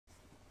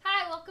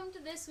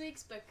welcome to this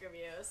week's book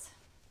reviews.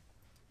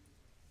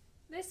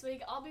 This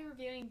week I'll be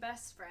reviewing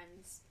Best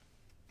Friends.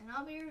 And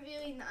I'll be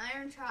reviewing The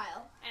Iron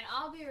Trial. And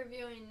I'll be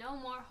reviewing No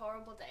More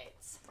Horrible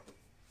Dates.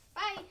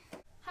 Bye!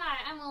 Hi,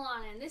 I'm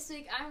Alana, and this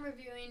week I'm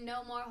reviewing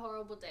No More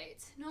Horrible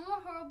Dates. No More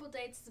Horrible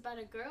Dates is about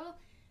a girl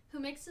who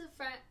makes a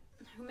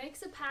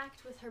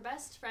pact with her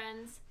best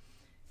friends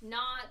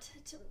not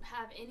to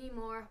have any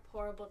more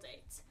horrible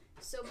dates.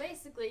 So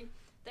basically,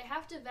 they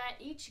have to vet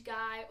each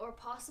guy or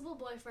possible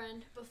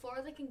boyfriend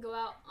before they can go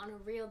out on a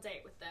real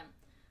date with them.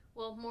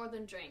 Well, more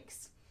than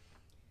drinks.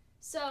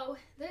 So,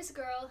 this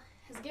girl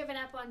has given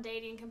up on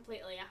dating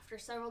completely after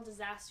several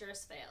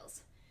disastrous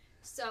fails.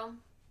 So,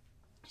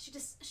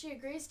 she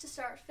agrees to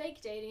start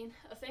fake dating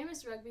a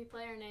famous rugby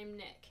player named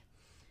Nick.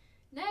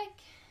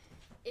 Nick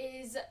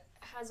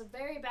has a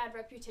very bad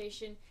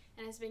reputation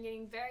and has been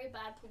getting very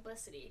bad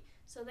publicity.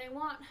 So they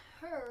want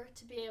her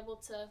to be able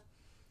to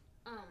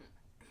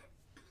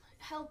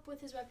help with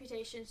his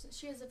reputation since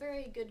she has a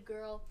very good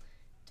girl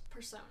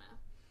persona.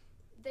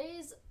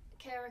 These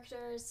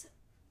characters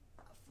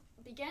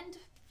begin to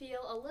feel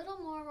a little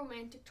more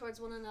romantic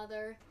towards one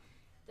another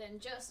than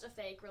just a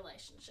fake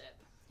relationship.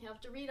 You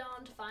have to read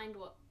on to find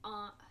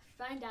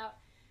out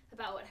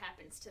about what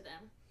happens to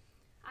them.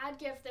 I'd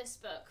give this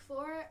book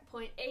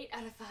 4.8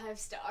 out of 5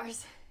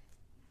 stars.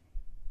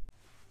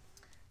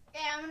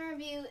 Yeah, I'm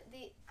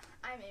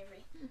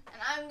Avery,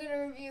 and I'm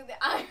gonna review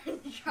The Iron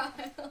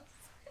Trials.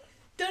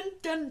 Dun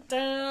dun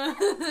dun!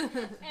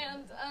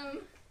 And,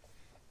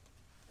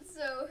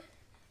 so,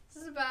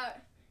 this is about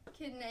a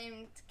kid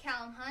named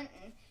Callum Hunt,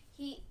 and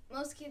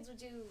most kids would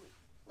do,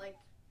 like,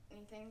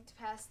 anything to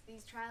pass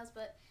these trials,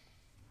 but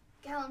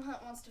Callum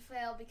Hunt wants to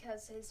fail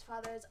because his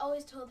father has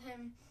always told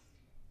him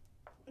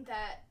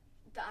that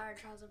the iron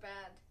trials are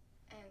bad,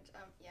 and,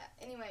 yeah,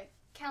 anyway,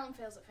 Callum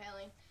fails at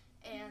failing,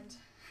 and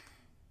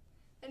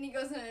then he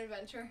goes on an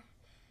adventure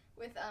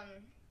with,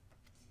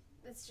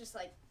 it's just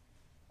like,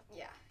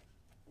 yeah,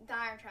 the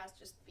iron trial's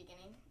just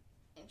beginning,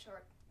 in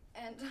short,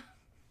 and,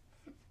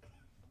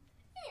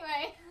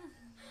 anyway,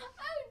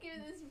 I would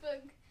give this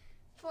book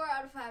 4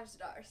 out of 5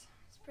 stars.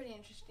 It's pretty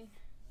interesting.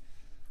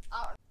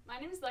 My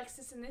name is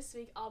Lexus, and this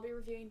week I'll be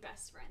reviewing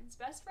Best Friends.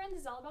 Best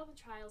Friends is all about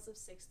the trials of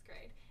 6th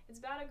grade. It's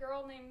about a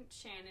girl named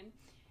Shannon,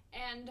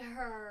 and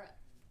her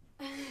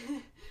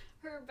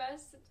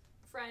best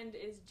friend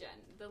is Jen,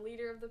 the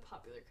leader of the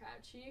popular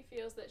crowd. She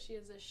feels that she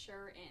is a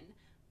sure in,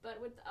 but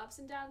with the ups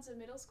and downs of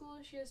middle school,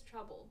 she has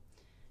trouble.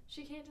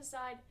 She can't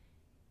decide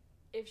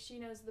if she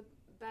knows the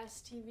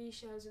best TV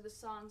shows or the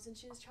songs, and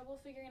she has trouble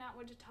figuring out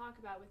what to talk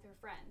about with her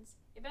friends.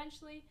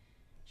 Eventually,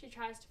 she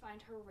tries to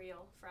find her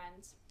real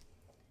friends.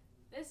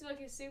 This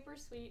book is super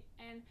sweet,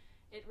 and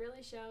it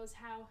really shows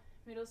how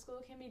middle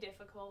school can be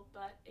difficult,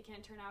 but it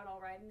can turn out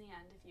all right in the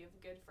end if you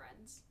have good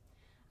friends.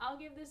 I'll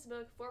give this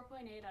book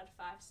 4.8 out of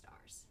 5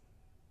 stars.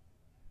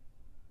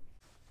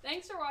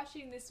 Thanks for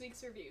watching this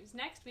week's reviews.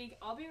 Next week,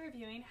 I'll be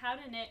reviewing How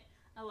to Knit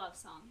a Love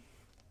Song.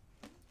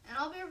 And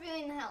I'll be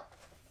reviewing The Help.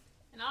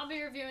 And I'll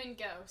be reviewing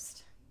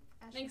Ghost.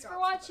 Thanks for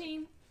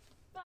watching.